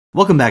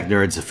Welcome back,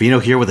 nerds. Fino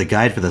here with a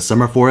guide for the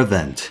Summer 4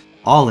 event.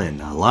 All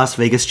in, a Las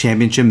Vegas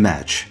Championship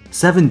match.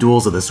 7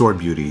 duels of the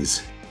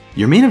Swordbeauties.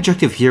 Your main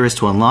objective here is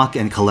to unlock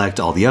and collect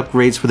all the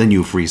upgrades for the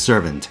new free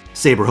servant,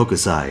 Saber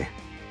Hokusai.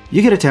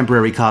 You get a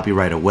temporary copy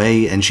right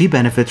away, and she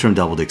benefits from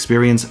doubled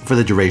experience for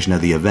the duration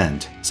of the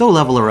event, so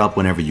level her up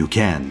whenever you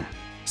can.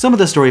 Some of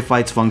the story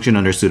fights function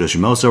under Pseudo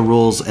Shimoso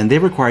rules, and they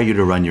require you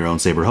to run your own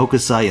Saber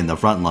Hokusai in the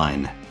front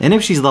line. And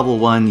if she's level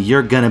 1,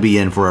 you're gonna be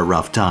in for a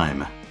rough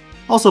time.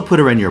 Also put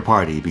her in your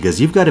party because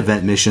you've got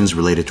event missions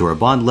related to her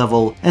bond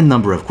level and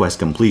number of quest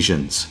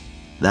completions.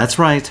 That's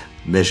right,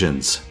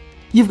 missions.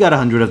 You've got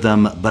 100 of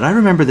them, but I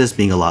remember this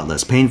being a lot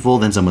less painful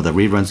than some of the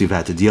reruns we've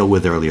had to deal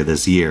with earlier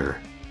this year.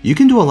 You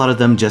can do a lot of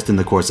them just in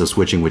the course of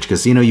switching which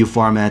casino you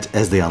farm at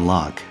as they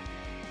unlock.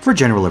 For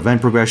general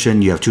event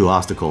progression, you have 2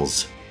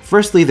 obstacles.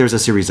 Firstly, there's a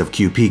series of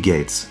QP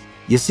gates.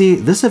 You see,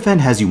 this event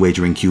has you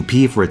wagering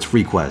QP for its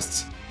free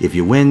quests. If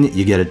you win,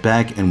 you get it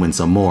back and win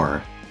some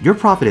more. Your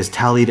profit is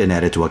tallied and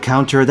added to a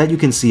counter that you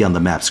can see on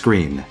the map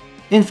screen.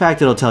 In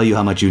fact, it'll tell you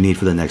how much you need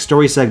for the next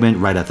story segment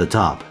right at the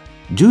top.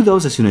 Do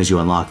those as soon as you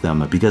unlock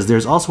them because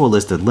there's also a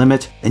listed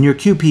limit and your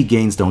QP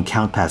gains don't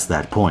count past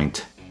that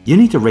point. You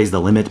need to raise the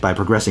limit by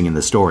progressing in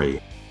the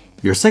story.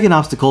 Your second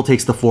obstacle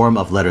takes the form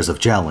of letters of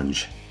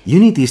challenge.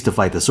 You need these to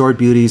fight the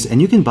Swordbeauties and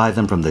you can buy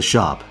them from the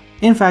shop.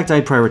 In fact,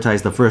 I'd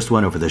prioritize the first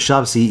one over the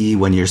shop CE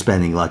when you're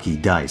spending lucky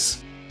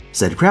dice.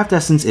 Said craft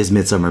essence is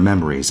Midsummer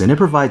Memories and it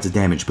provides a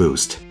damage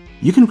boost.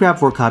 You can grab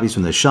 4 copies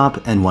from the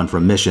shop and 1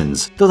 from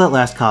missions, though that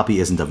last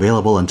copy isn't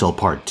available until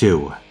part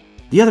 2.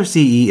 The other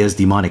CE is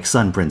Demonic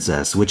Sun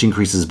Princess, which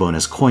increases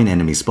bonus coin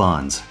enemy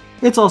spawns.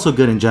 It's also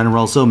good in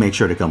general, so make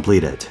sure to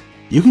complete it.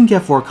 You can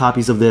get 4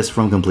 copies of this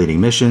from completing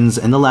missions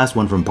and the last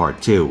one from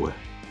part 2.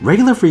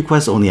 Regular free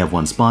quests only have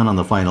 1 spawn on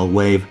the final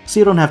wave,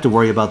 so you don't have to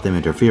worry about them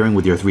interfering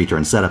with your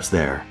 3-turn setups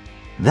there.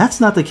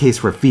 That's not the case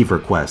for Fever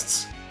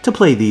quests. To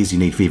play these, you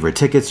need Fever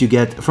tickets you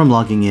get from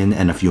logging in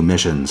and a few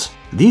missions.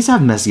 These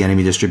have messy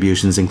enemy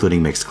distributions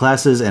including mixed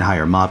classes and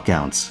higher mob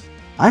counts.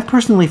 I've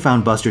personally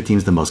found Buster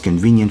teams the most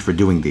convenient for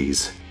doing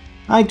these.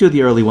 I'd do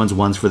the early ones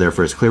once for their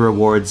first clear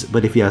rewards,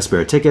 but if you have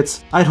spare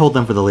tickets, I'd hold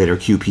them for the later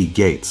QP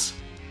gates.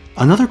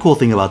 Another cool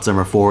thing about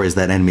Summer 4 is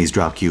that enemies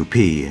drop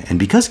QP, and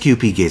because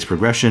QP gates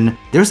progression,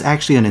 there's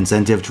actually an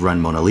incentive to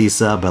run Mona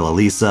Lisa, Bella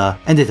Lisa,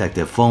 and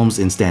Detective Foams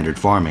in standard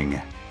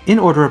farming. In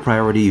order of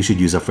priority, you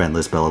should use a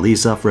friendless Bella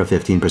Lisa for a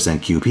 15%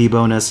 QP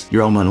bonus,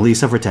 your own Mona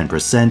Lisa for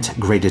 10%,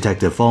 Great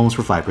Detective Foams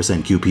for 5%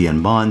 QP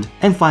and bond,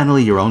 and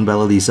finally your own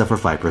Bella Lisa for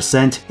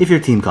 5% if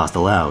your team cost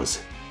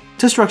allows.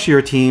 To structure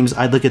your teams,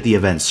 I'd look at the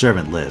event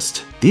servant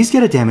list. These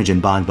get a damage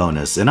and bond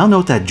bonus, and I'll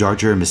note that Jar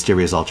Jar,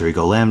 Mysterious Alter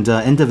Ego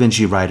Lambda, and Da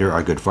Vinci Rider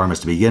are good farmers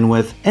to begin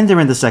with, and they're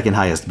in the second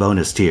highest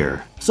bonus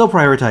tier, so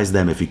prioritize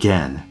them if you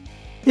can.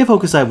 If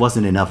Hokusai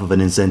wasn't enough of an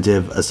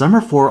incentive,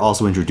 Summer 4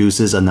 also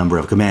introduces a number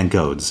of command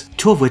codes,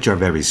 2 of which are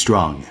very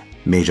strong.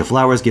 Mage of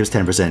Flowers gives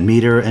 10%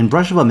 meter, and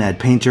Brush of a Mad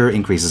Painter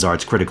increases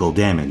art's critical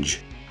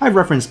damage. I've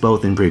referenced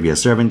both in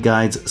previous servant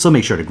guides, so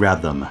make sure to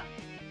grab them.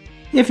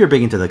 If you're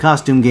big into the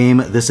costume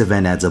game, this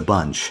event adds a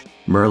bunch.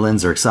 Merlin,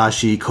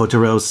 Zerxashi,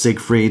 Kotaro,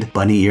 Siegfried,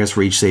 bunny ears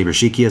for each Saber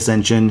Shiki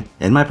Ascension,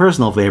 and my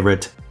personal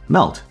favorite,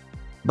 Melt,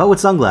 but with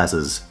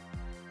sunglasses.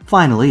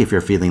 Finally, if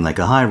you're feeling like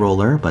a high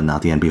roller, but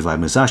not the NP5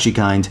 Musashi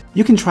kind,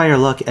 you can try your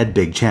luck at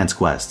Big Chance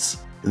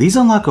quests. These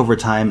unlock over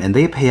time and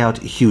they pay out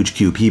huge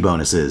QP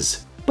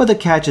bonuses. But the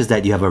catch is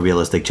that you have a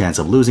realistic chance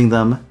of losing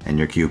them, and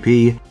your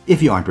QP,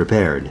 if you aren't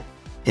prepared.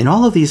 In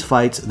all of these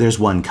fights, there's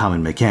one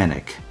common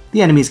mechanic.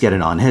 The enemies get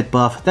an on-hit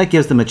buff that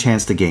gives them a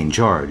chance to gain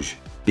charge.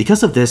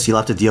 Because of this, you'll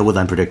have to deal with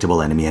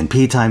unpredictable enemy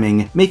NP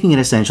timing, making it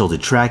essential to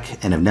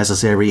track and if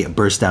necessary,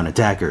 burst down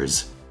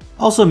attackers.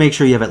 Also make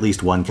sure you have at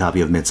least 1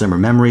 copy of Midsummer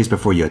Memories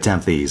before you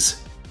attempt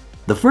these.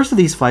 The first of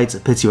these fights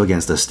pits you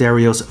against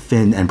Asterios,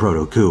 Finn, and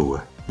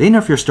Proto-Ku. They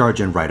nerf your Star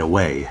Gen right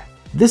away.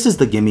 This is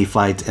the gimme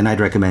fight and I'd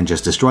recommend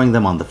just destroying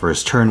them on the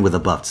first turn with a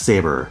buffed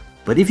saber.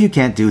 But if you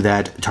can't do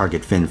that,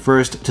 target Finn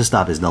first to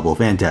stop his Noble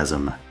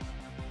Phantasm.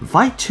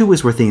 Fight 2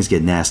 is where things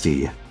get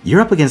nasty. You're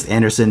up against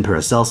Anderson,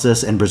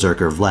 Paracelsus, and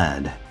Berserker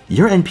Vlad.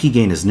 Your NP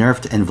gain is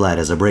nerfed and Vlad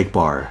has a break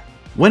bar.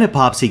 When it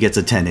pops, he gets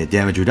a 10-hit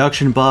damage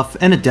reduction buff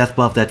and a death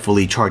buff that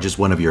fully charges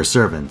one of your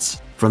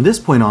servants. From this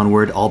point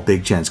onward, all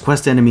Big Chance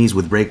quest enemies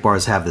with break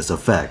bars have this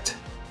effect.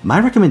 My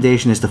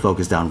recommendation is to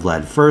focus down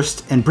Vlad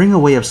first and bring a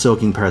way of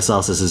soaking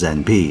Paracelsus'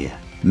 NP.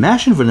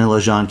 Mash and Vanilla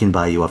Jean can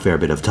buy you a fair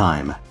bit of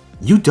time.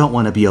 You don't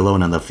want to be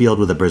alone on the field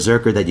with a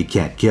Berserker that you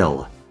can't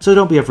kill, so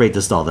don't be afraid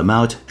to stall them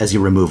out as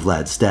you remove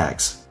Vlad's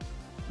stacks.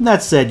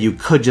 That said, you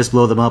could just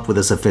blow them up with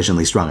a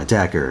sufficiently strong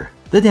attacker.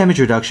 The damage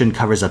reduction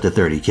covers up to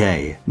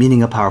 30k,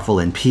 meaning a powerful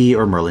NP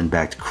or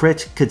Merlin-backed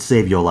crit could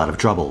save you a lot of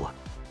trouble.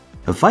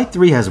 Fight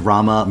 3 has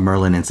Rama,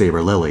 Merlin, and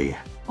Saber Lily.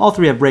 All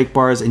 3 have break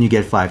bars and you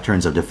get 5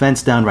 turns of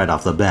defense down right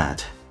off the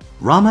bat.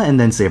 Rama and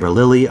then Saber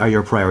Lily are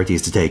your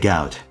priorities to take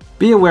out.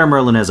 Be aware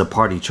Merlin has a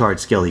party charge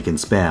skill he can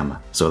spam,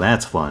 so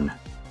that's fun.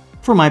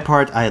 For my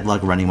part, I had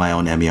luck running my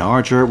own Emiya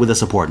Archer with a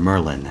support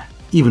Merlin.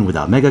 Even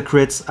without mega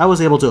crits, I was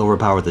able to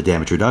overpower the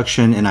damage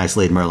reduction and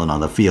isolate Merlin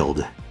on the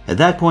field. At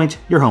that point,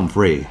 you're home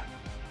free.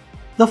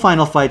 The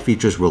final fight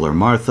features Ruler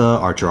Martha,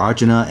 Archer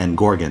Arjuna, and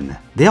Gorgon.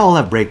 They all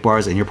have break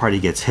bars and your party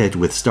gets hit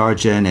with Star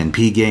Gen and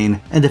P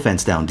gain and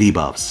defense down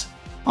debuffs.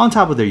 On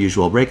top of their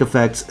usual break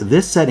effects,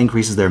 this set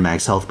increases their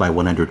max health by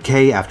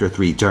 100k after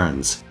 3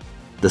 turns.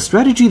 The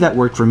strategy that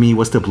worked for me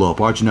was to blow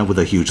up Arjuna with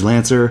a huge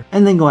Lancer,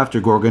 and then go after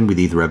Gorgon with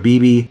either a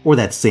BB or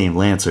that same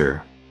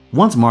Lancer.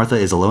 Once Martha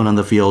is alone on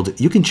the field,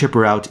 you can chip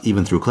her out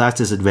even through class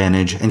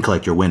disadvantage and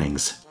collect your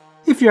winnings.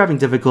 If you're having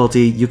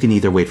difficulty, you can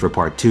either wait for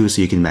part 2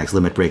 so you can max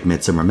limit break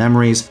Midsummer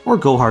Memories, or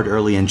go hard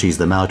early and cheese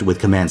them out with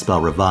command spell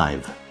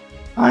Revive.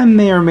 I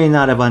may or may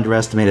not have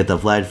underestimated the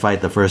Vlad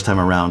fight the first time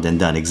around and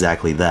done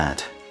exactly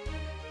that.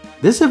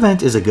 This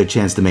event is a good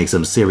chance to make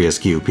some serious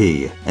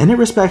QP, and it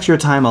respects your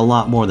time a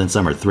lot more than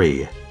Summer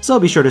 3, so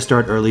be sure to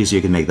start early so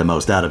you can make the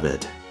most out of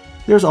it.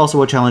 There's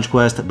also a challenge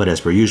quest, but as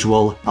per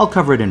usual, I'll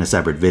cover it in a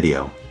separate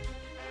video.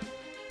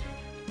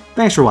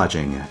 Thanks for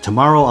watching.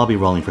 Tomorrow I'll be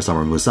rolling for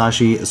Summer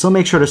Musashi, so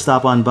make sure to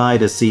stop on by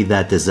to see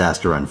that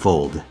disaster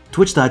unfold.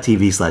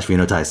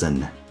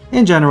 Twitch.tv/VinoTyson.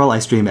 In general, I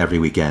stream every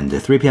weekend,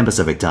 3 PM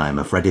Pacific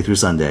time, Friday through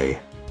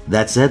Sunday.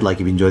 That said, like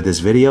if you enjoyed this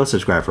video,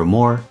 subscribe for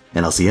more,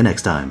 and I'll see you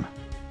next time.